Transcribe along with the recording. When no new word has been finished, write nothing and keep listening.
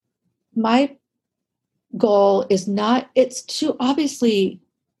my goal is not, it's to obviously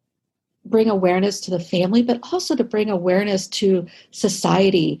bring awareness to the family, but also to bring awareness to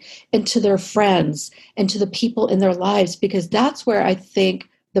society and to their friends and to the people in their lives, because that's where I think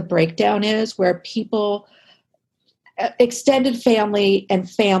the breakdown is, where people, extended family and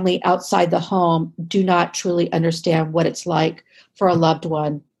family outside the home, do not truly understand what it's like for a loved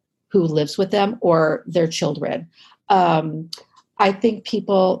one who lives with them or their children. I think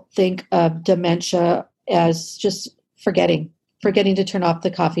people think of dementia as just forgetting to turn off the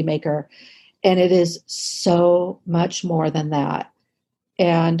coffee maker. And it is so much more than that.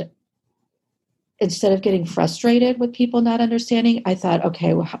 And instead of getting frustrated with people not understanding, I thought,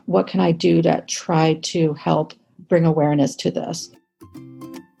 okay, what can I do to try to help bring awareness to this?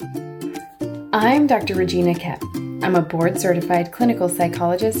 I'm Dr. Regina Kepp. I'm a board-certified clinical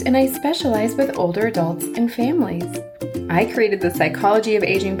psychologist, and I specialize with older adults and families. I created the Psychology of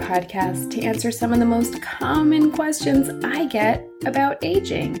Aging podcast to answer some of the most common questions I get about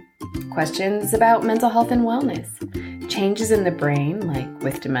aging. Questions about mental health and wellness, changes in the brain, like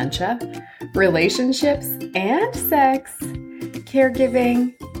with dementia, relationships and sex,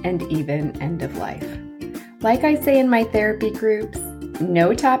 caregiving, and even end of life. Like I say in my therapy groups,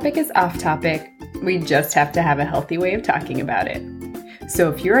 no topic is off topic. We just have to have a healthy way of talking about it. So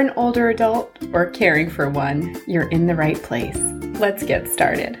if you're an older adult or caring for one, you're in the right place. Let's get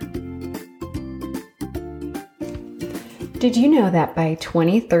started. Did you know that by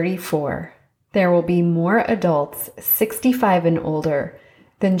 2034, there will be more adults 65 and older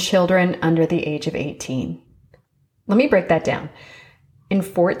than children under the age of 18? Let me break that down. In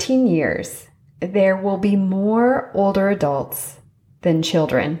 14 years, there will be more older adults than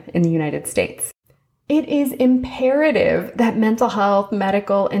children in the United States. It is imperative that mental health,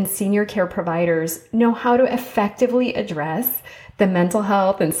 medical, and senior care providers know how to effectively address the mental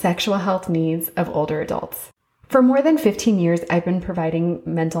health and sexual health needs of older adults. For more than 15 years, I've been providing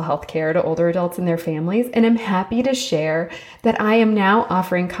mental health care to older adults and their families, and I'm happy to share that I am now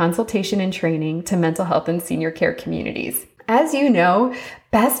offering consultation and training to mental health and senior care communities. As you know,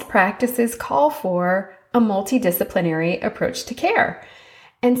 best practices call for a multidisciplinary approach to care.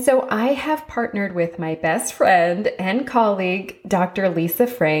 And so I have partnered with my best friend and colleague, Dr. Lisa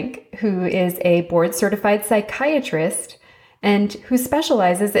Frank, who is a board-certified psychiatrist and who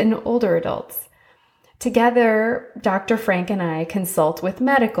specializes in older adults. Together, Dr. Frank and I consult with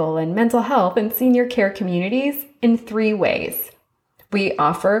medical and mental health and senior care communities in 3 ways. We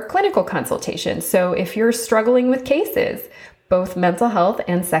offer clinical consultation. So if you're struggling with cases, both mental health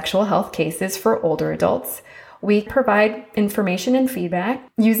and sexual health cases for older adults, we provide information and feedback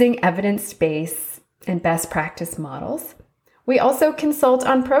using evidence-based and best practice models. We also consult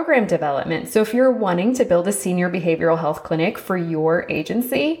on program development. So if you're wanting to build a senior behavioral health clinic for your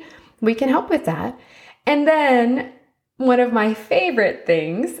agency, we can help with that. And then one of my favorite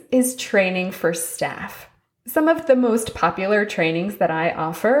things is training for staff. Some of the most popular trainings that I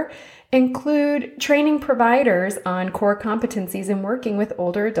offer include training providers on core competencies in working with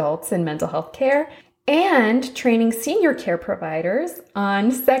older adults in mental health care and training senior care providers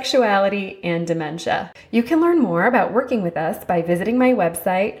on sexuality and dementia. You can learn more about working with us by visiting my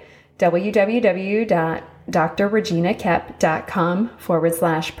website,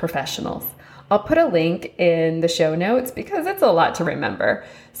 www.drreginakepp.com/professionals. I'll put a link in the show notes because it's a lot to remember.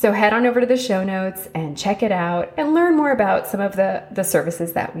 So head on over to the show notes and check it out and learn more about some of the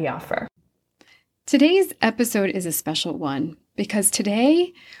services that we offer. Today's episode is a special one because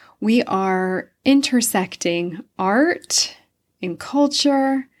today we are intersecting art and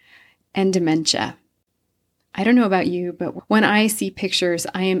culture and dementia. I don't know about you, but when I see pictures,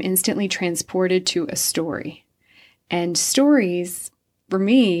 I am instantly transported to a story. And stories, for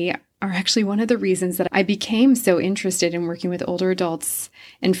me, are actually one of the reasons that I became so interested in working with older adults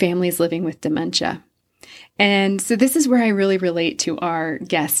and families living with dementia. And so this is where I really relate to our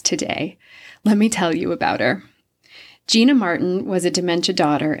guest today. Let me tell you about her. Gina Martin was a dementia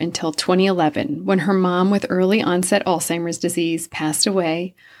daughter until 2011, when her mom with early onset Alzheimer's disease passed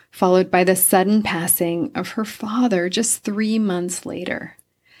away, followed by the sudden passing of her father just 3 months later.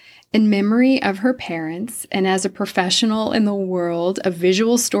 In memory of her parents, and as a professional in the world of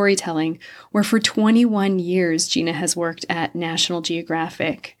visual storytelling, where for 21 years Gina has worked at National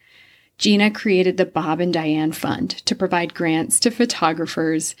Geographic, Gina created the Bob and Diane Fund to provide grants to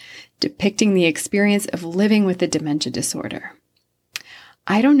photographers depicting the experience of living with a dementia disorder.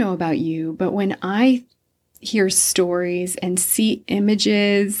 I don't know about you, but when I hear stories and see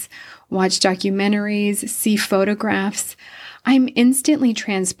images, watch documentaries, see photographs, I'm instantly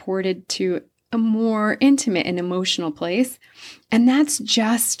transported to a more intimate and emotional place. And that's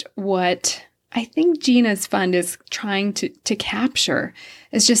just what I think Gina's Fund is trying to capture,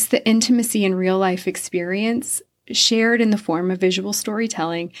 is just the intimacy and real life experience shared in the form of visual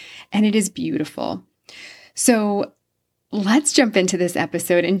storytelling. And it is beautiful. So let's jump into this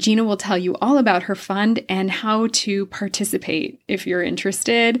episode, and Gina will tell you all about her fund and how to participate if you're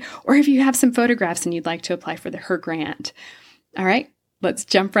interested, or if you have some photographs and you'd like to apply for her grant. All right, let's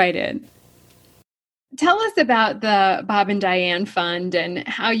jump right in. Tell us about the Bob and Diane Fund and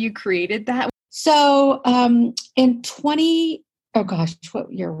how you created that. So what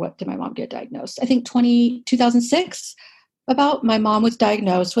did my mom get diagnosed? I think 2006, my mom was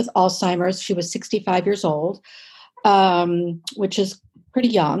diagnosed with Alzheimer's. She was 65 years old. Which is pretty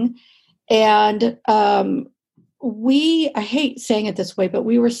young. And I hate saying it this way, but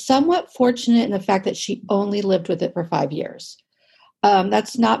we were somewhat fortunate in the fact that she only lived with it for 5 years.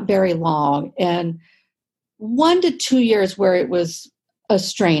 That's not very long. And 1 to 2 years where it was a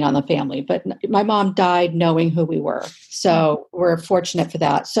strain on the family. But my mom died knowing who we were. So we're fortunate for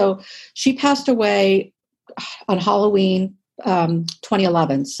that. So she passed away on Halloween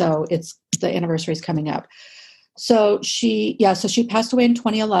 2011. So the anniversary is coming up. So she passed away in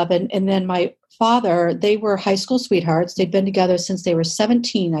 2011. And then my father, they were high school sweethearts. They'd been together since they were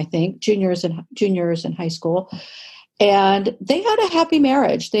 17, I think, juniors in high school. And they had a happy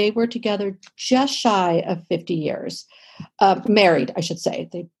marriage. They were together just shy of 50 years. Married, I should say.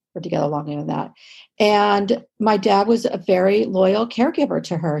 They were together longer than that. And my dad was a very loyal caregiver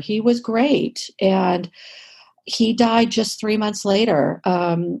to her. He was great. And he died just 3 months later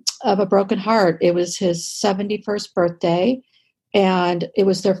of a broken heart. It was his 71st birthday, and it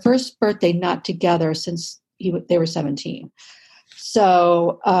was their first birthday not together since they were 17.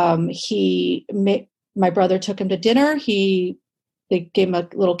 So my brother took him to dinner. They gave him a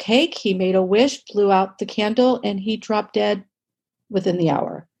little cake. He made a wish, blew out the candle, and he dropped dead within the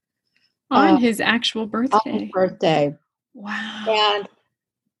hour. On his actual birthday? On his birthday. Wow. And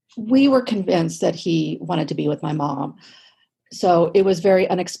we were convinced that he wanted to be with my mom. So it was very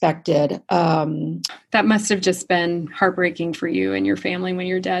unexpected. That must have just been heartbreaking for you and your family when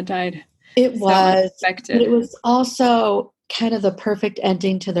your dad died. It was. Unexpected. But it was also kind of the perfect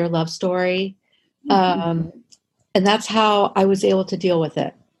ending to their love story. Mm-hmm. And that's how I was able to deal with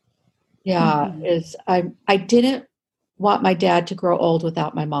it. Yeah, I didn't want my dad to grow old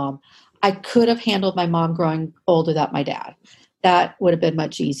without my mom. I could have handled my mom growing old without my dad. That would have been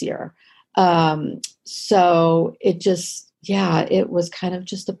much easier. So it was kind of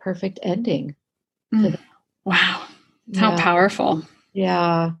just the perfect ending. Wow. How powerful.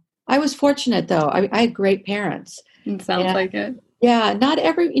 Yeah. I was fortunate though. I had great parents. It sounds like it. Yeah. Not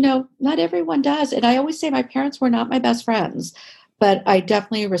everyone does. And I always say my parents were not my best friends, but I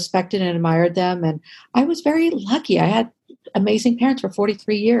definitely respected and admired them. And I was very lucky. I had amazing parents for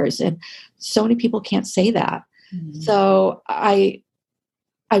 43 years, and so many people can't say that. Mm-hmm. So I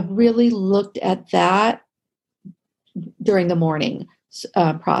really looked at that during the mourning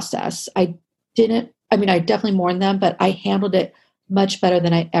process. I definitely mourned them, but I handled it much better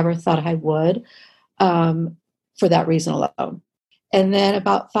than I ever thought I would, for that reason alone. And then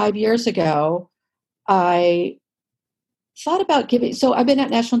about 5 years ago, I thought about so I've been at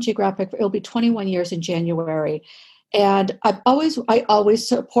National Geographic, it'll be 21 years in January. And I always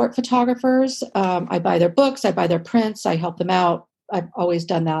support photographers. I buy their books, I buy their prints, I help them out. I've always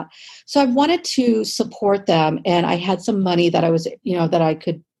done that. So I wanted to support them, and I had some money that I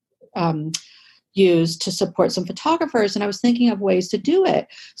could use to support some photographers, and I was thinking of ways to do it.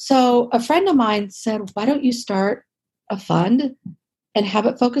 So a friend of mine said, "Why don't you start a fund and have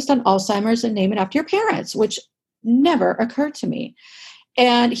it focused on Alzheimer's and name it after your parents?" Which never occurred to me.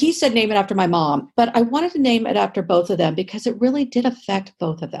 And he said, name it after my mom. But I wanted to name it after both of them because it really did affect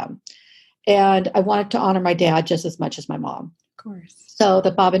both of them. And I wanted to honor my dad just as much as my mom. Of course. So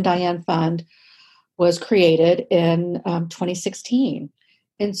the Bob and Diane Fund was created in 2016.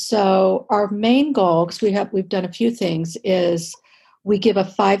 And so our main goal, because we've done a few things, is we give a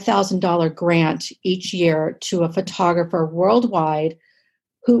 $5,000 grant each year to a photographer worldwide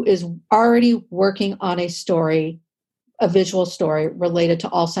who is already working on a visual story related to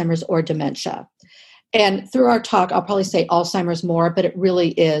Alzheimer's or dementia. And through our talk, I'll probably say Alzheimer's more, but it really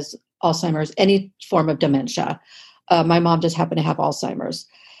is Alzheimer's, any form of dementia. My mom just happened to have Alzheimer's.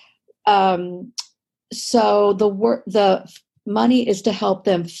 So the money is to help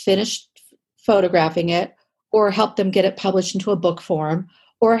them finish photographing it, or help them get it published into a book form,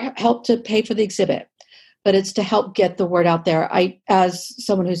 or help to pay for the exhibit. But it's to help get the word out there. As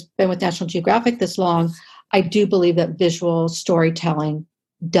someone who's been with National Geographic this long, I do believe that visual storytelling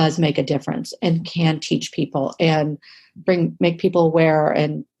does make a difference and can teach people and make people aware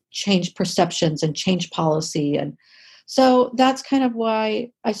and change perceptions and change policy. And so that's kind of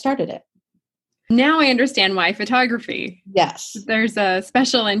why I started it. Now I understand why photography. Yes. There's a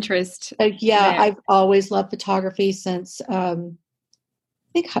special interest. Yeah, I've always loved photography since I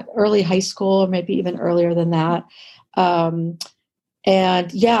think early high school, or maybe even earlier than that.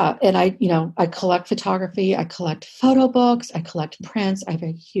 And I collect photography. I collect photo books. I collect prints. I have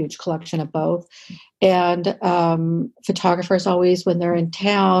a huge collection of both. And photographers always, when they're in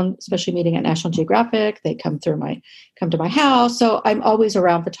town, especially meeting at National Geographic, they come to my house. So I'm always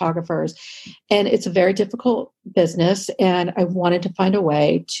around photographers, and it's a very difficult business. And I wanted to find a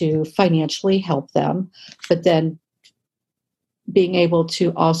way to financially help them, but then being able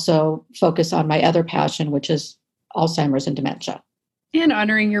to also focus on my other passion, which is Alzheimer's and dementia. And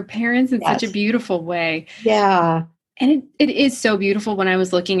honoring your parents in such a beautiful way. Yeah. And it is so beautiful. When I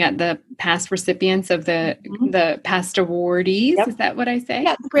was looking at the past recipients of the past awardees, Is that what I say?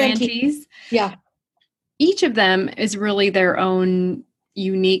 Yeah, the grantees. Yeah. Each of them is really their own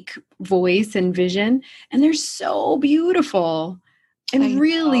unique voice and vision. And they're so beautiful and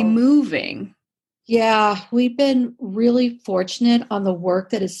really moving. Yeah, we've been really fortunate on the work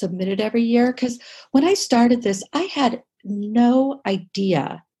that is submitted every year. Because when I started this, I had no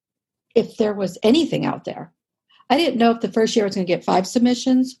idea if there was anything out there. I didn't know if the first year I was going to get 5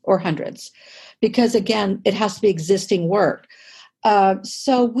 submissions or hundreds, because again, it has to be existing work.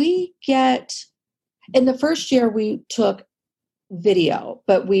 So we get, in the first year we took video,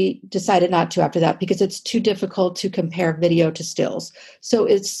 but we decided not to after that because it's too difficult to compare video to stills. So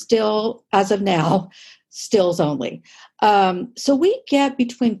it's still, as of now, stills only. So we get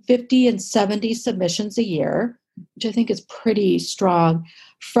between 50 and 70 submissions a year, which I think is pretty strong.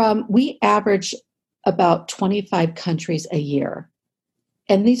 We average about 25 countries a year.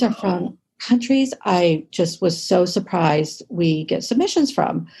 And these are from countries I just was so surprised we get submissions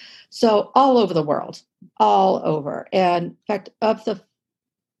from. So all over the world, all over. And in fact, of the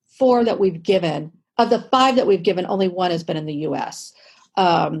 5 that we've given, only 1 has been in the US.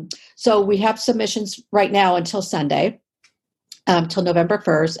 So we have submissions right now until Sunday, till November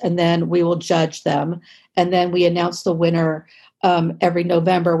 1st, and then we will judge them. And then we announce the winner every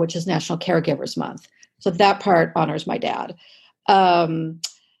November, which is National Caregivers Month. So that part honors my dad.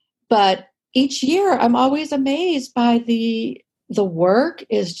 But each year I'm always amazed by the work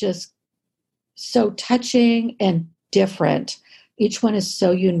is just so touching and different. Each one is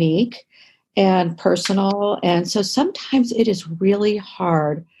so unique and personal. And so sometimes it is really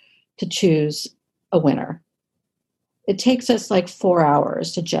hard to choose a winner. It takes us like 4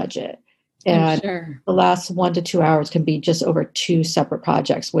 hours to judge it. And the last 1 to 2 hours can be just over 2 separate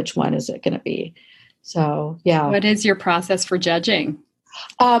projects. Which one is it going to be? So, yeah. What is your process for judging?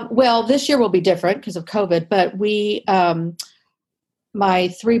 Well, this year will be different because of COVID, but my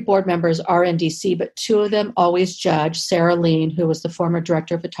 3 board members are in DC, but 2 of them always judge. Sarah Lean, who was the former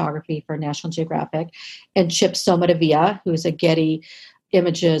director of photography for National Geographic, and Chip Somadavia, who is a Getty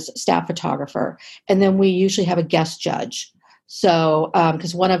Images staff photographer. And then we usually have a guest judge. So,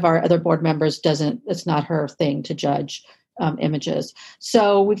 because one of our other board members it's not her thing to judge images.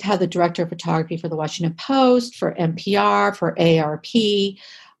 So we've had the director of photography for the Washington Post, for NPR, for ARP.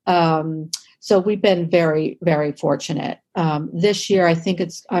 So we've been very, very fortunate. This year, I think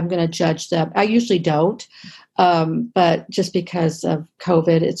I'm going to judge them. I usually don't, but just because of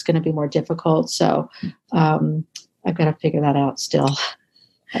COVID, it's going to be more difficult. So I've got to figure that out still.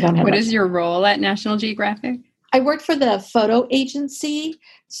 I don't have. What is your role at National Geographic? I work for the photo agency.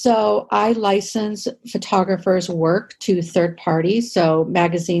 So I license photographers' work to third parties. So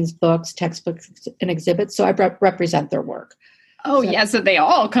magazines, books, textbooks, and exhibits. So I represent their work. Oh, so, yeah. So they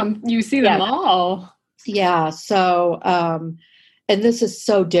all come, you see them all. Yeah. So, and this is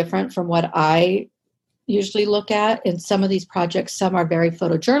so different from what I usually look at in some of these projects. Some are very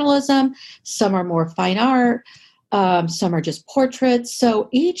photojournalism, some are more fine art, some are just portraits. So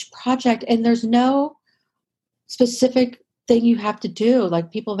each project, and there's no specific thing you have to do.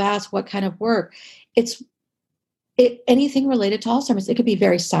 Like people have asked what kind of work. Anything related to Alzheimer's. It could be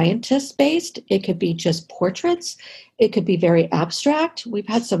very scientist-based. It could be just portraits. It could be very abstract. We've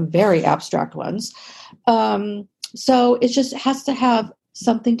had some very abstract ones. So it just has to have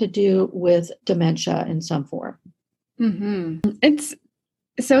something to do with dementia in some form. Mm-hmm. It's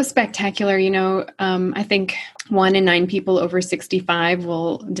so spectacular. You know, I think 1 in 9 people over 65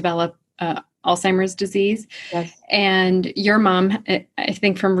 will develop Alzheimer's disease. Yes. And your mom, I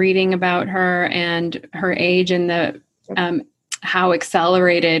think from reading about her and her age and how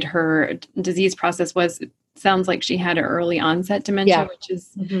accelerated her disease process was, sounds like she had an early onset dementia, Yeah. which is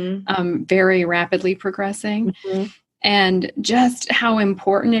Mm-hmm. very rapidly progressing. Mm-hmm. And just how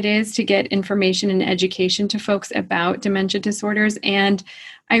important it is to get information and education to folks about dementia disorders. And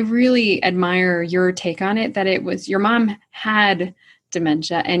I really admire your take on it, that it was your mom had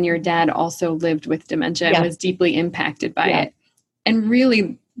dementia and your dad also lived with dementia and Yeah. was deeply impacted by Yeah. it. And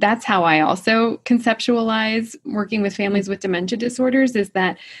really, that's how I also conceptualize working with families with dementia disorders, is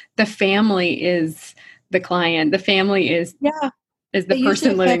that the family is the client. The family is Yeah. the It usually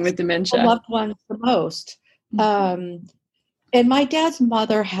person living affects with the dementia. loved ones the most. And my dad's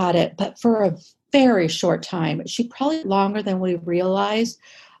mother had it, but for a very short time. She probably longer than we realized,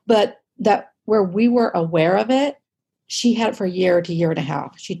 but that where we were aware of it, she had it for a year to year and a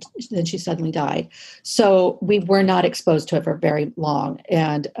half. Then she suddenly died. So we were not exposed to it for very long.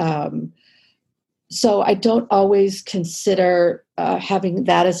 And so I don't always consider having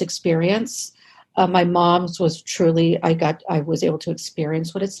that as experience. My mom's was truly, I was able to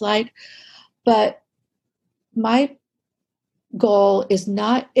experience what it's like. But my goal is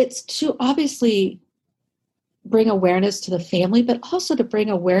not, it's to obviously bring awareness to the family, but also to bring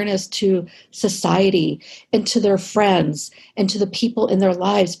awareness to society and to their friends and to the people in their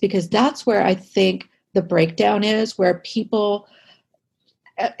lives, because that's where I think the breakdown is, where people,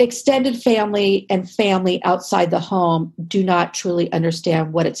 extended family and family outside the home, do not truly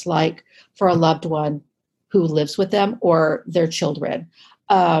understand what it's like for a loved one who lives with them or their children.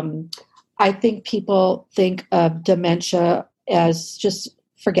 I think people think of dementia as just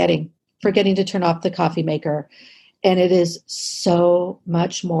forgetting to turn off the coffee maker. And it is so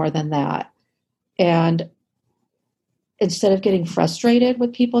much more than that. And instead of getting frustrated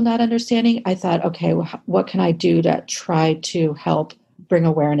with people not understanding, I thought, okay, what can I do to try to help bring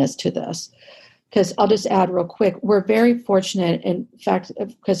awareness to this? Because I'll just add real quick, we're very fortunate, in fact,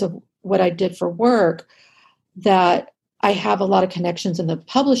 because of what I did for work, that I have a lot of connections in the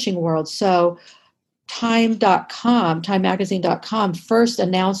publishing world. So timemagazine.com first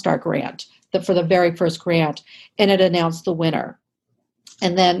announced our grant, for the very first grant, and it announced the winner.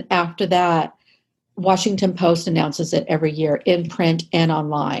 And then after that, Washington Post announces it every year in print and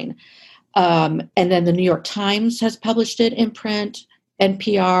online. And then the New York Times has published it in print,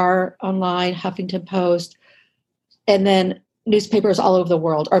 NPR online, Huffington Post, and then newspapers all over the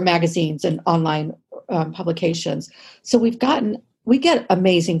world, or magazines and online publications. So we get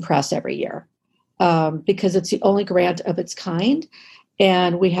amazing press every year. Because it's the only grant of its kind.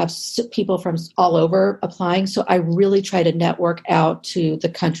 And we have people from all over applying. So I really try to network out to the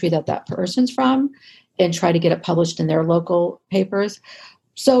country that person's from and try to get it published in their local papers.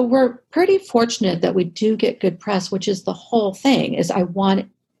 So we're pretty fortunate that we do get good press, which is the whole thing, is I want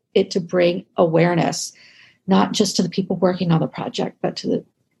it to bring awareness, not just to the people working on the project, but to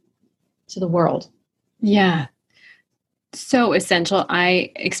the world. Yeah. So essential.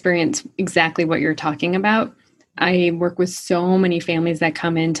 I experience exactly what you're talking about. I work with so many families that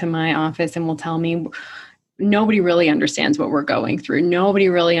come into my office and will tell me nobody really understands what we're going through. Nobody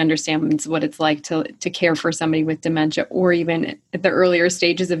really understands what it's like to care for somebody with dementia, or even at the earlier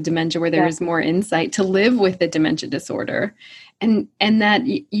stages of dementia where there is more insight, to live with a dementia disorder. And that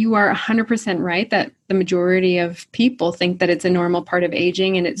you are 100% right, that the majority of people think that it's a normal part of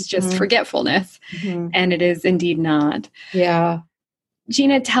aging and it's just forgetfulness. And it is indeed not. Yeah.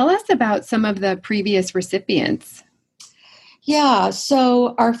 Gina, tell us about some of the previous recipients. Yeah.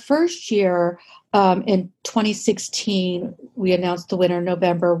 So our first year, in 2016, we announced the winner in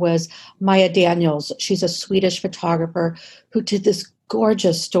November, was Maya Daniels. She's a Swedish photographer who did this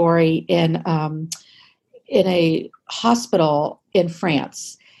gorgeous story in a hospital in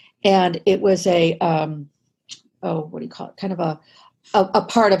France. And it was a, what do you call it? Kind of a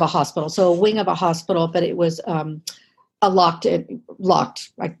part of a hospital. So a wing of a hospital, but it was a locked,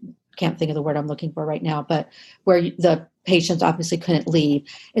 I can't think of the word I'm looking for right now, but where the patients obviously couldn't leave.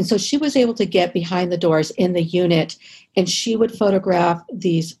 And so she was able to get behind the doors in the unit, and she would photograph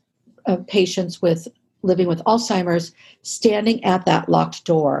these patients living with Alzheimer's standing at that locked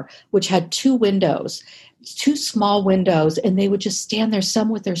door, which had two small windows, and they would just stand there, some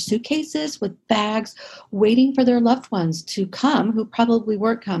with their suitcases, with bags, waiting for their loved ones to come, who probably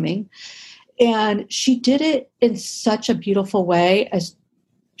weren't coming. And she did it in such a beautiful way. As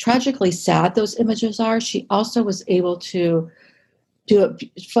tragically sad those images are, she also was able to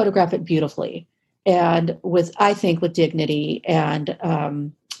photograph it beautifully, and I think with dignity. And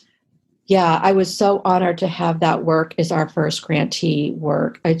I was so honored to have that work as our first grantee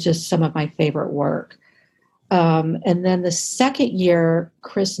work. It's just some of my favorite work. And then the second year,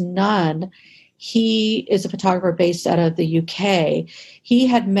 Chris Nunn, he is a photographer based out of the UK. He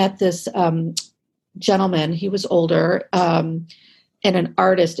had met this gentleman. He was older, and an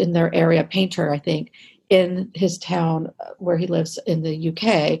artist in their area, painter, I think, in his town where he lives in the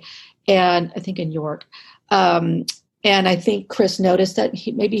UK, and I think in York. And I think Chris noticed that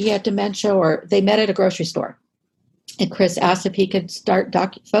maybe he had dementia, or they met at a grocery store. And Chris asked if he could start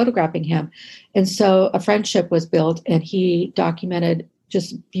photographing him. And so a friendship was built, and he documented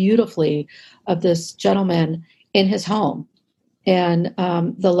just beautifully of this gentleman in his home, and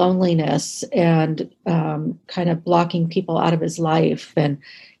the loneliness, and kind of blocking people out of his life. And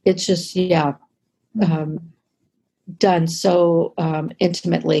it's just, done so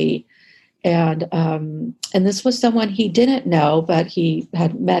intimately. And this was someone he didn't know, but he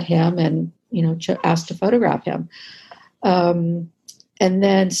had met him and, asked to photograph him. And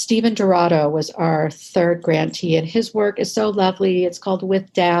then Stephen Dorado was our third grantee, and his work is so lovely. It's called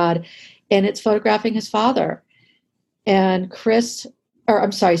With Dad, and it's photographing his father. And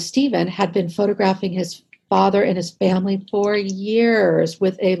Stephen had been photographing his father and his family for years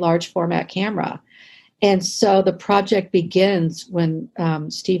with a large format camera. And so the project begins when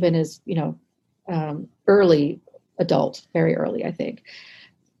Stephen is, early adult, very early, I think,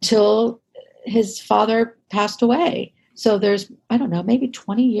 till his father passed away. So there's, I don't know, maybe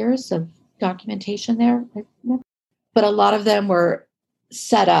 20 years of documentation there. But a lot of them were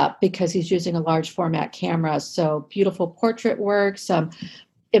set up because he's using a large format camera. So beautiful portrait work, some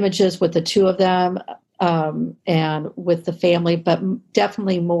images with the two of them, and with the family, but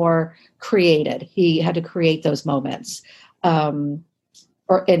definitely more created. He had to create those moments, and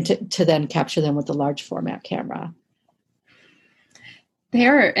to then capture them with the large format camera.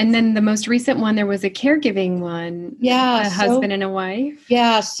 And then the most recent one, there was a caregiving one. Yeah. A husband and a wife.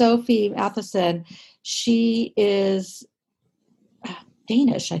 Yeah. Sophie Matheson. She is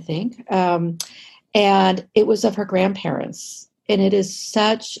Danish, I think. And it was of her grandparents. And it is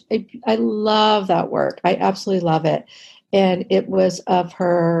I love that work. I absolutely love it. And it was of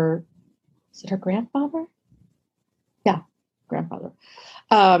is it her grandfather? Yeah, grandfather.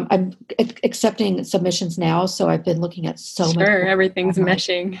 I'm accepting submissions now, so I've been looking at so much. Sure, everything's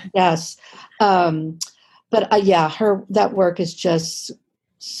meshing. Yes. But that work is just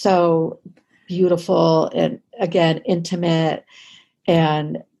so beautiful, and again, intimate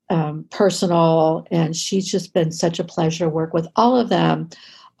and personal. And she's just been such a pleasure to work with. All of them,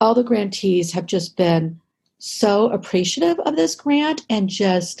 all the grantees have just been so appreciative of this grant, and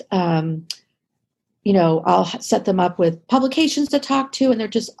just, I'll set them up with publications to talk to, and they're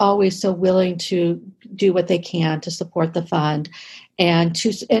just always so willing to do what they can to support the fund and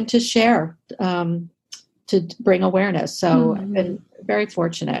to share, to bring awareness. So I've been very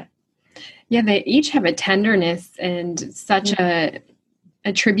fortunate. Yeah, they each have a tenderness and such a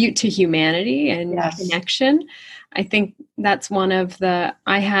tribute to humanity and connection. I think that's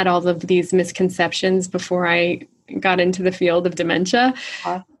I had all of these misconceptions before I got into the field of dementia.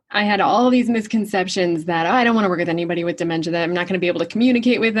 I had all these misconceptions that I don't want to work with anybody with dementia, that I'm not going to be able to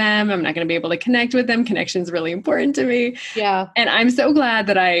communicate with them. I'm not going to be able to connect with them. Connection is really important to me. Yeah. And I'm so glad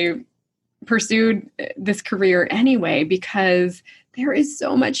that I pursued this career anyway, because there is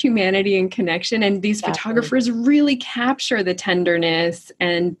so much humanity and connection. And these photographers really capture the tenderness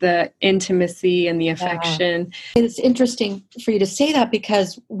and the intimacy and the affection. It's interesting for you to say that,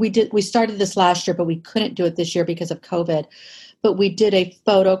 because we started this last year, but we couldn't do it this year because of COVID. But we did a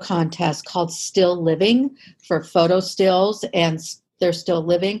photo contest called Still Living, for photo stills, and they're still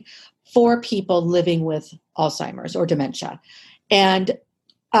living, for people living with Alzheimer's or dementia. And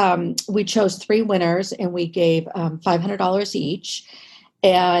we chose 3 winners, and we gave $500 each.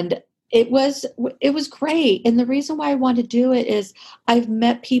 And it was great. And the reason why I wanted to do it is I've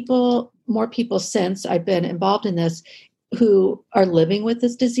met more people since I've been involved in this, who are living with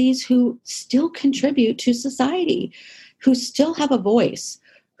this disease, who still contribute to society, who still have a voice,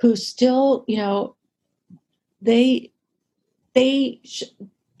 who still, so many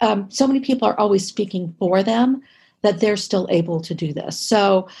people are always speaking for them, that they're still able to do this.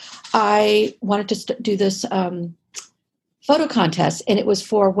 So I wanted to do this photo contest, and it was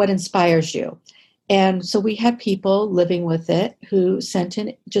for what inspires you. And so we had people living with it who sent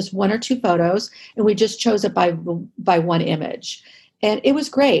in just 1 or 2 photos, and we just chose it by one image. And it was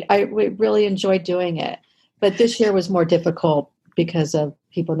great. We really enjoyed doing it. But this year was more difficult because of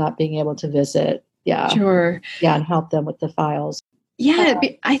people not being able to visit. Yeah. Sure. Yeah, and help them with the files. Yeah,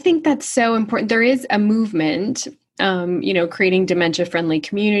 I think that's so important. There is a movement, creating dementia-friendly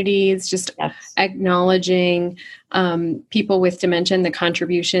communities, just acknowledging people with dementia and the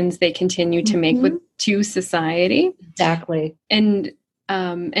contributions they continue to make to society. Exactly. And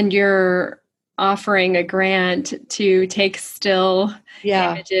your offering a grant to take still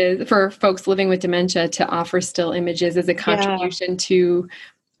Yeah. images for folks living with dementia, to offer still images as a Yeah. contribution to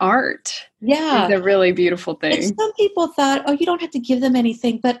art is Yeah. a really beautiful And thing. some people thought, oh, you don't have to give them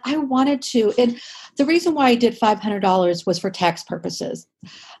anything, but I wanted to. And the reason why I did $500 was for tax purposes.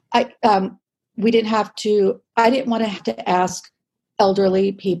 I we didn't have to. I didn't want to have to ask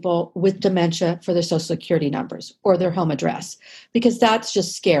elderly people with dementia for their social security numbers or their home address, because that's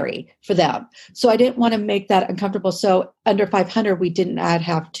just scary for them. So I didn't want to make that uncomfortable. So under 500, we didn't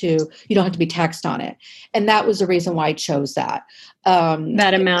have to. You don't have to be taxed on it, and that was the reason why I chose that.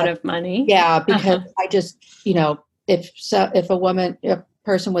 That amount of money. Yeah, because I just, if a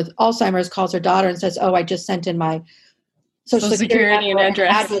person with Alzheimer's calls her daughter and says, "Oh, I just sent in my social security and number and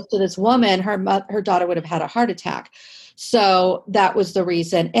address address to this woman," her daughter would have had a heart attack. So that was the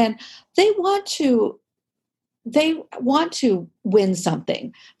reason. And they want to win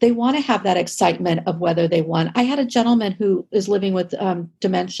something. They want to have that excitement of whether they won. I had a gentleman who is living with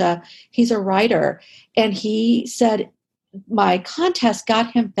dementia. He's a writer, and he said my contest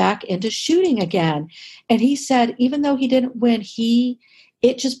got him back into shooting again. And he said, even though he didn't win,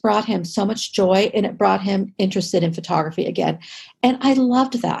 it just brought him so much joy, and it brought him interested in photography again. And I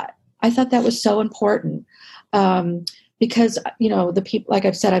loved that. I thought that was so important. Because, the people, like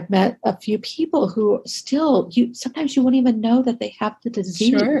I've said, I've met a few people who sometimes you wouldn't even know that they have the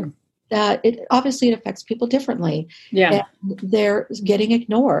disease. Sure. That it affects people differently. Yeah. And they're getting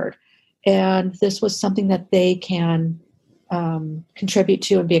ignored. And this was something that they can contribute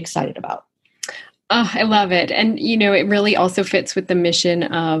to and be excited about. Oh, I love it. And, it really also fits with the mission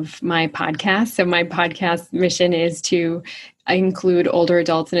of my podcast. So my podcast mission is to include older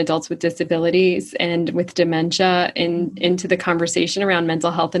adults and adults with disabilities and with dementia into the conversation around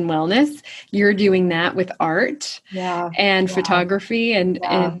mental health and wellness. You're doing that with art and photography and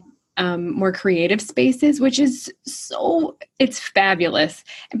more creative spaces, which is it's fabulous.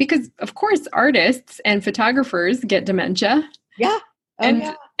 Because, of course, artists and photographers get dementia. Yeah.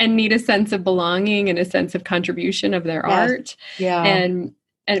 And need a sense of belonging and a sense of contribution of their art. Yeah. And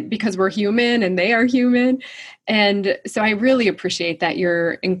because we're human and they are human. And so I really appreciate that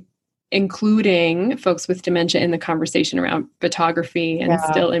you're including folks with dementia in the conversation around photography and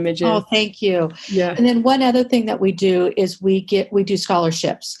still images. Oh, thank you. Yeah. And then one other thing that we do is we do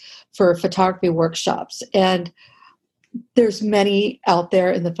scholarships for photography workshops. And there's many out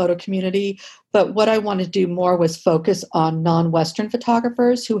there in the photo community, but what I wanted to do more was focus on non-Western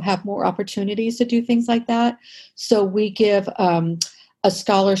photographers who have more opportunities to do things like that. So we give a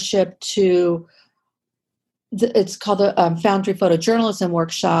scholarship to, it's called the Foundry Photojournalism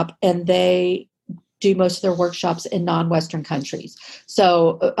Workshop, and they do most of their workshops in non-Western countries.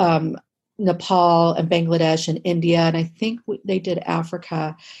 So Nepal and Bangladesh and India, and I think they did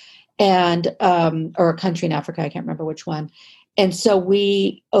Africa. And or a country in Africa, I can't remember which one. And so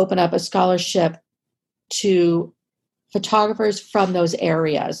we open up a scholarship to photographers from those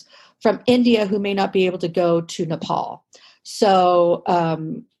areas, from India, who may not be able to go to Nepal. So,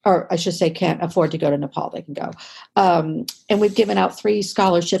 or I should say, can't afford to go to Nepal. They can go. And we've given out 3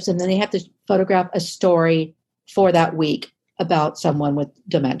 scholarships, and then they have to photograph a story for that week about someone with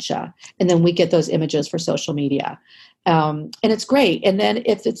dementia. And then we get those images for social media. And it's great. And then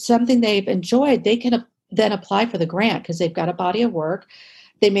if it's something they've enjoyed, they can then apply for the grant because they've got a body of work.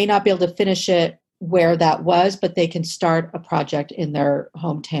 They may not be able to finish it where that was, but they can start a project in their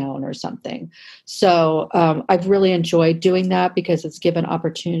hometown or something. So I've really enjoyed doing that because it's given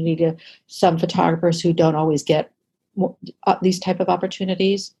opportunity to some photographers who don't always get these type of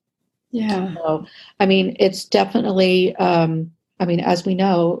opportunities. Yeah. So, it's definitely, as we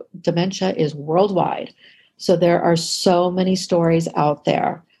know, dementia is worldwide. So there are so many stories out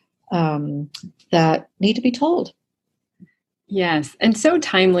there that need to be told. Yes. And so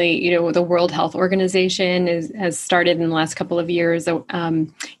timely, the World Health Organization has started in the last couple of years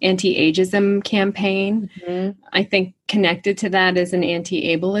anti-ageism campaign. Mm-hmm. I think connected to that is an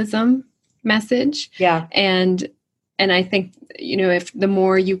anti-ableism message. Yeah. And I think, if the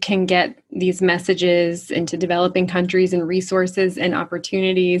more you can get these messages into developing countries and resources and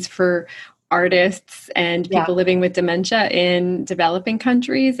opportunities for artists and people living with dementia in developing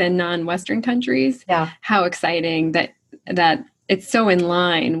countries and non-Western countries, how exciting that it's so in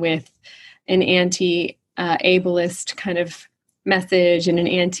line with an anti-ableist kind of message and an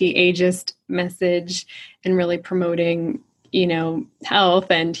anti-ageist message, and really promoting,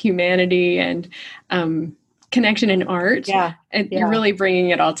 health and humanity and connection in art. You're really bringing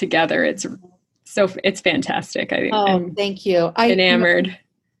it all together. It's fantastic. Thank you. Enamored.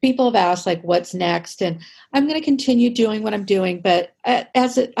 people have asked like, what's next? And I'm going to continue doing what I'm doing, but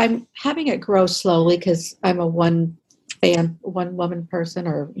I'm having it grow slowly because I'm a one woman person,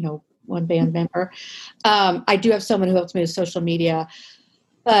 or, one band member. I do have someone who helps me with social media,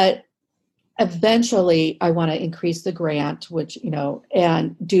 but eventually I want to increase the grant, which,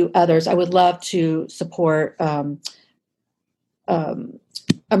 and do others. I would love to support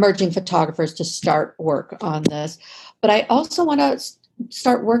emerging photographers to start work on this. But I also want to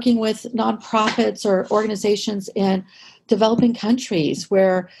start working with nonprofits or organizations in developing countries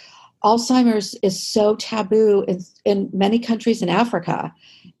where Alzheimer's is so taboo in many countries in Africa,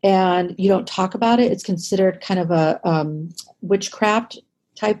 and you don't talk about it. It's considered kind of a witchcraft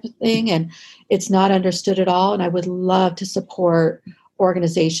type of thing, and it's not understood at all. And I would love to support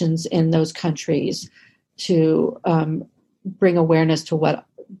organizations in those countries to bring awareness to what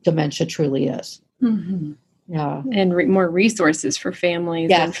dementia truly is. Mm-hmm. Yeah. And more resources for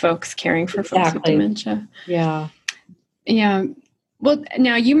families and folks caring for folks with dementia. Yeah. Yeah. Well,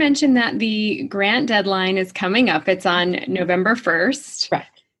 now you mentioned that the grant deadline is coming up. It's on November 1st. Right.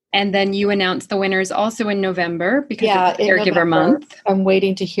 And then you announce the winners also in November because it's Caregiver Month. I'm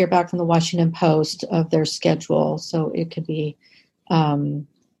waiting to hear back from the Washington Post of their schedule, so it could be in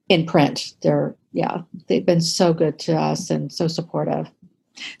print. They've been so good to us and so supportive.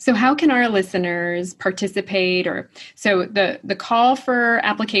 So how can our listeners participate? So the call for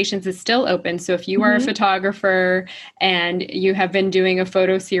applications is still open. So if you are a photographer and you have been doing a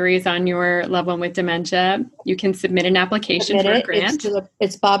photo series on your loved one with dementia, you can submit an application for a grant.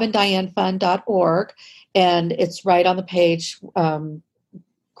 It's bobanddianefund.org, and it's right on the page,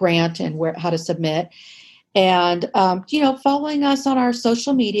 grant and how to submit. And, following us on our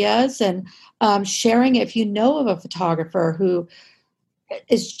social medias and sharing if you know of a photographer who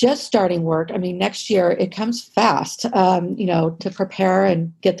is just starting work. I mean, next year it comes fast, to prepare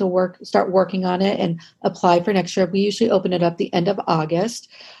and get the work, start working on it and apply for next year. We usually open it up the end of August.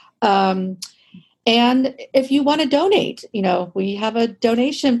 And if you want to donate, we have a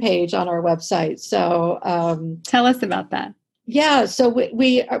donation page on our website. So tell us about that. Yeah. So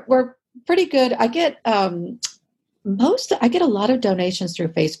we're pretty good. I get a lot of donations through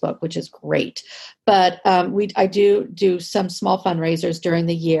Facebook, which is great. But I do some small fundraisers during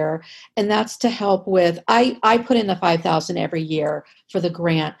the year, and that's to help with. I put in the $5,000 every year for the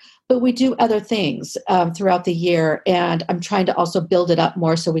grant, but we do other things throughout the year, and I'm trying to also build it up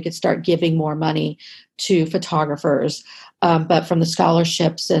more so we could start giving more money to photographers. But from the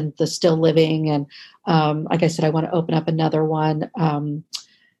scholarships and the still living, and like I said, I want to open up another one.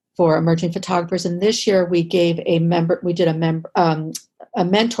 For emerging photographers. And this year we did a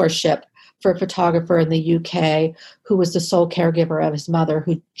mentorship for a photographer in the UK who was the sole caregiver of his mother,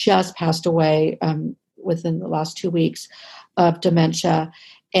 who just passed away within the last 2 weeks of dementia.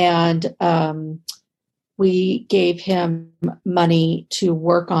 And we gave him money to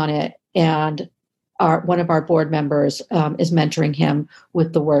work on it. And one of our board members is mentoring him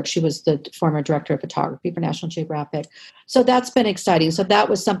with the work. She was the former director of photography for National Geographic. So that's been exciting. So that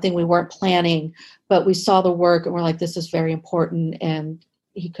was something we weren't planning, but we saw the work and we're like, this is very important. And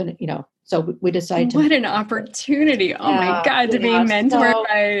he couldn't, so we decided to. What an opportunity. Oh my God, to be mentored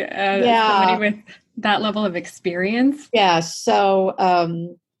by somebody with that level of experience. Yeah. So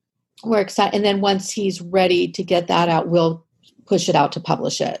we're excited. And then once he's ready to get that out, we'll push it out to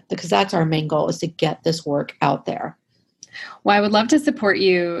publish it, because that's our main goal, is to get this work out there. Well, I would love to support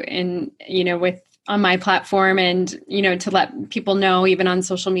you on my platform and, to let people know even on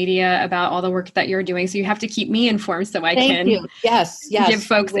social media about all the work that you're doing. So you have to keep me informed so I can give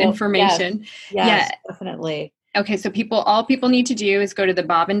folks information. Yes, definitely. Okay. So all people need to do is go to the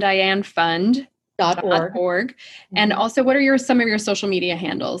bobanddianefund.org. And also, what are some of your social media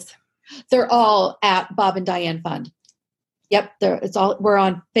handles? They're all at Bob and Diane Fund. Yep, we're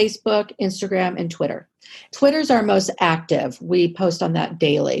on Facebook, Instagram, and Twitter. Twitter's our most active. We post on that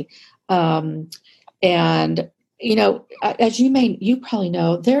daily. And as you probably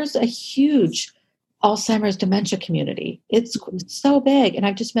know, there's a huge Alzheimer's dementia community. It's so big, and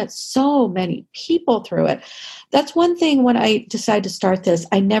I've just met so many people through it. That's one thing when I decided to start this,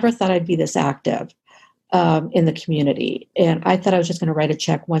 I never thought I'd be this active in the community. And I thought I was just going to write a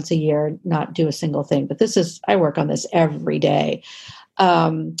check once a year, not do a single thing. But I work on this every day.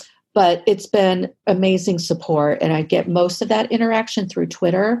 But it's been amazing support, and I get most of that interaction through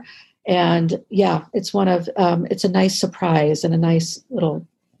Twitter. And yeah, it's it's a nice surprise and a nice little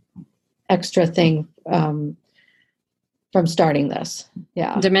extra thing from starting this.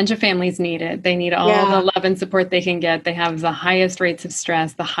 Yeah. Dementia families need it. They need all the love and support they can get. They have the highest rates of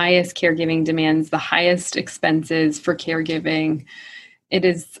stress, the highest caregiving demands, the highest expenses for caregiving. it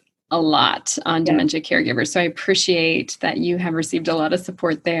is a lot on dementia caregivers. So I appreciate that you have received a lot of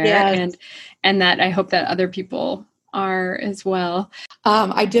support there, and that I hope that other people are as well.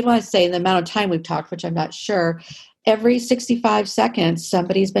 I did want to say the amount of time we've talked, which I'm not sure, every 65 seconds,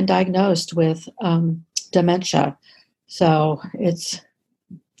 somebody's been diagnosed with dementia. So it's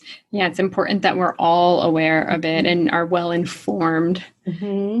important that we're all aware of it and are well informed.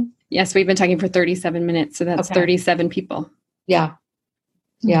 Mm-hmm. Yes, we've been talking for 37 minutes, so that's 37 people. Yeah.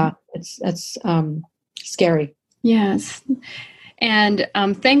 Yeah. It's scary. Yes. And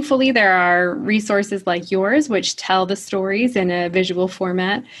thankfully, there are resources like yours, which tell the stories in a visual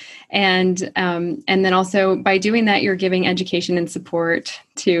format. And then also by doing that, you're giving education and support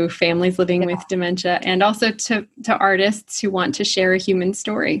to families living with dementia, and also to artists who want to share a human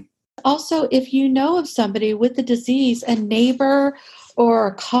story. Also, if you know of somebody with the disease, a neighbor or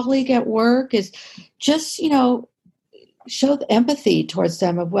a colleague at work, is just, show the empathy towards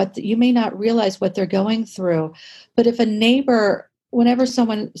them of what you may not realize what they're going through. But if a neighbor, whenever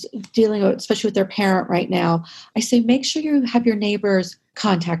someone's dealing with, especially with their parent right now, I say, make sure you have your neighbor's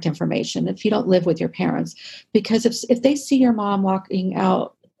contact information if you don't live with your parents. Because if they see your mom walking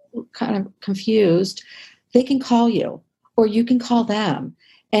out kind of confused, they can call you or you can call them.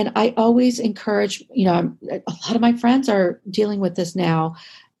 And I always encourage, a lot of my friends are dealing with this now,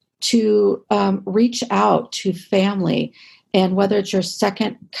 to reach out to family, and whether it's your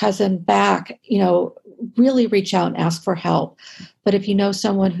second cousin back, really reach out and ask for help. But if you know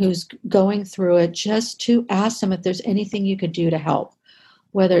someone who's going through it, just to ask them if there's anything you could do to help,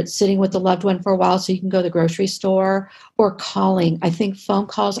 whether it's sitting with the loved one for a while so you can go to the grocery store, or calling. I think phone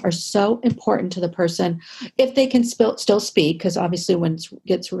calls are so important to the person if they can still speak, because obviously when it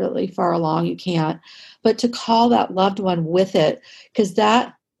gets really far along, you can't. But to call that loved one with it, because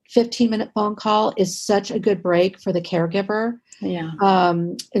that 15-minute phone call is such a good break for the caregiver. Yeah.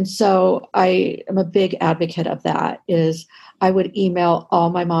 And so I am a big advocate of that. Is I would email all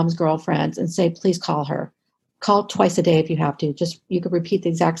my mom's girlfriends and say, please call her. Call twice a day if you have to. Just, you could repeat the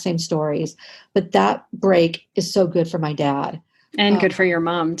exact same stories. But that break is so good for my dad. And good for your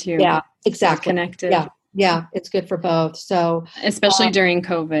mom too. Yeah, exactly. So connected. Yeah, it's good for both. So especially during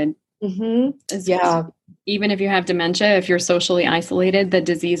COVID. Mm-hmm. Yeah. Even if you have dementia, if you're socially isolated, the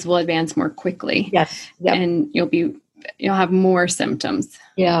disease will advance more quickly. Yes. Yep. And you'll have more symptoms.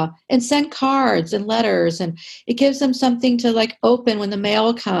 Yeah. And send cards and letters, and it gives them something to open when the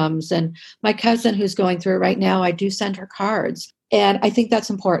mail comes. And my cousin who's going through it right now, I do send her cards. And I think that's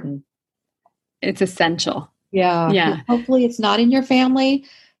important. It's essential. Yeah. Yeah. Hopefully it's not in your family,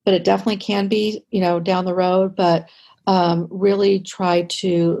 but it definitely can be, down the road. But really try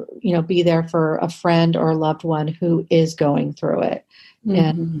to, be there for a friend or a loved one who is going through it,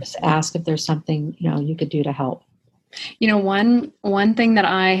 and just ask if there's something, you could do to help. One thing that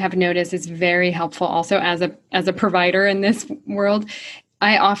I have noticed is very helpful also as a provider in this world.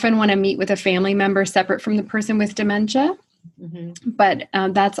 I often want to meet with a family member separate from the person with dementia. Mm-hmm. But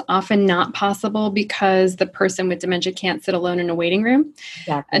that's often not possible because the person with dementia can't sit alone in a waiting room,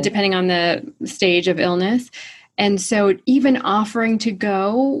 depending on the stage of illness. And so even offering to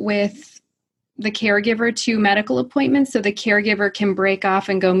go with the caregiver to medical appointments so the caregiver can break off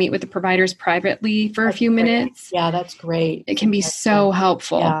and go meet with the providers privately for a few minutes. Yeah, that's great. It can be so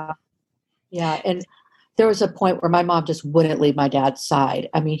helpful. Yeah. And there was a point where my mom just wouldn't leave my dad's side.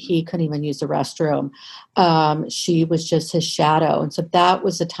 I mean, he couldn't even use the restroom. She was just his shadow. And so that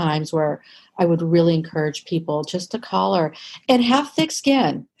was the times where I would really encourage people just to call her and have thick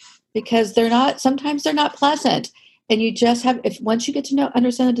skin, because sometimes they're not pleasant. And you just once you get to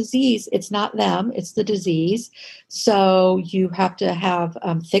understand the disease, it's not them, it's the disease. So you have to have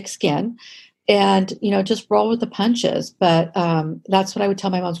thick skin and, just roll with the punches. But that's what I would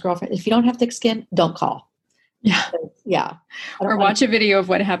tell my mom's girlfriend. If you don't have thick skin, don't call. Yeah. Yeah. Or watch a video of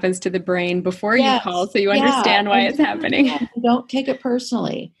what happens to the brain before you call, so you understand why it's happening. Don't take it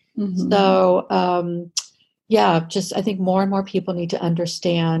personally. Mm-hmm. So, I think more and more people need to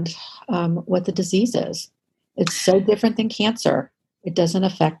understand what the disease is. It's so different than cancer. It doesn't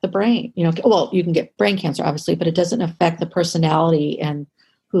affect the brain. Well, you can get brain cancer, obviously, but it doesn't affect the personality and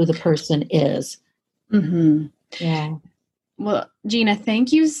who the person is. Mm-hmm. Yeah. Well, Gina,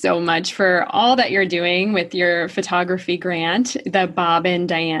 thank you so much for all that you're doing with your photography grant, the Bob and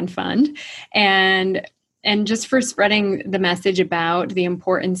Diane Fund, and just for spreading the message about the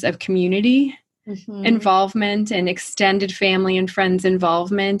importance of community involvement and extended family and friends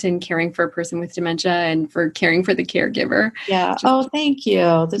involvement in caring for a person with dementia and for caring for the caregiver. Yeah. Oh, thank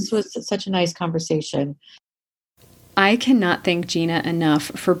you. This was such a nice conversation. I cannot thank Gina enough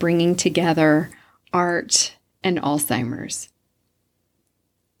for bringing together art and Alzheimer's.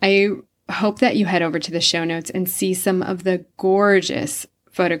 I hope that you head over to the show notes and see some of the gorgeous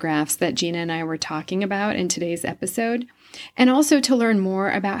photographs that Gina and I were talking about in today's episode, and also to learn more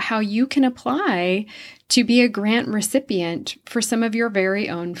about how you can apply to be a grant recipient for some of your very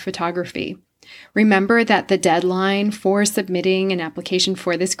own photography. Remember that the deadline for submitting an application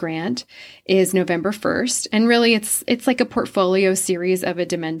for this grant is November 1st, and really it's like a portfolio series of a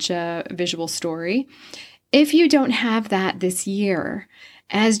dementia visual story. If you don't have that this year,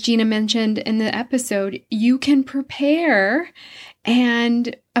 as Gina mentioned in the episode, you can prepare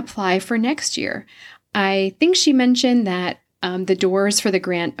and apply for next year. I think she mentioned that the doors for the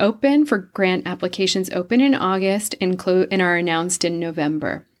grant applications open in August and are announced in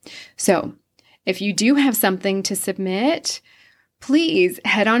November. So if you do have something to submit, please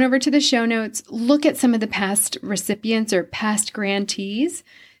head on over to the show notes, look at some of the past recipients or past grantees,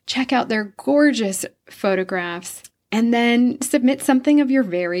 check out their gorgeous photographs, and then submit something of your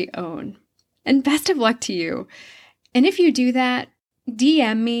very own. And best of luck to you. And if you do that,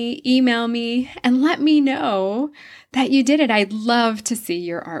 DM me, email me, and let me know that you did it. I'd love to see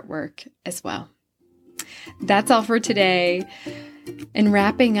your artwork as well. That's all for today. In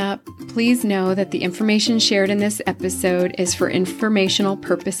wrapping up, please know that the information shared in this episode is for informational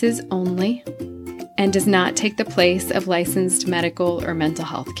purposes only and does not take the place of licensed medical or mental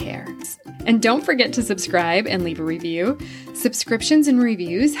health care. And don't forget to subscribe and leave a review. Subscriptions and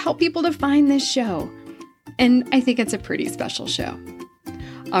reviews help people to find this show. And I think it's a pretty special show.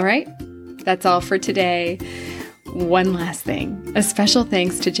 All right, that's all for today. One last thing, a special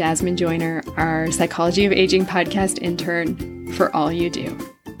thanks to Jasmine Joyner, our Psychology of Aging podcast intern, for all you do.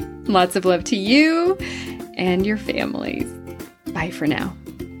 Lots of love to you and your families. Bye for now.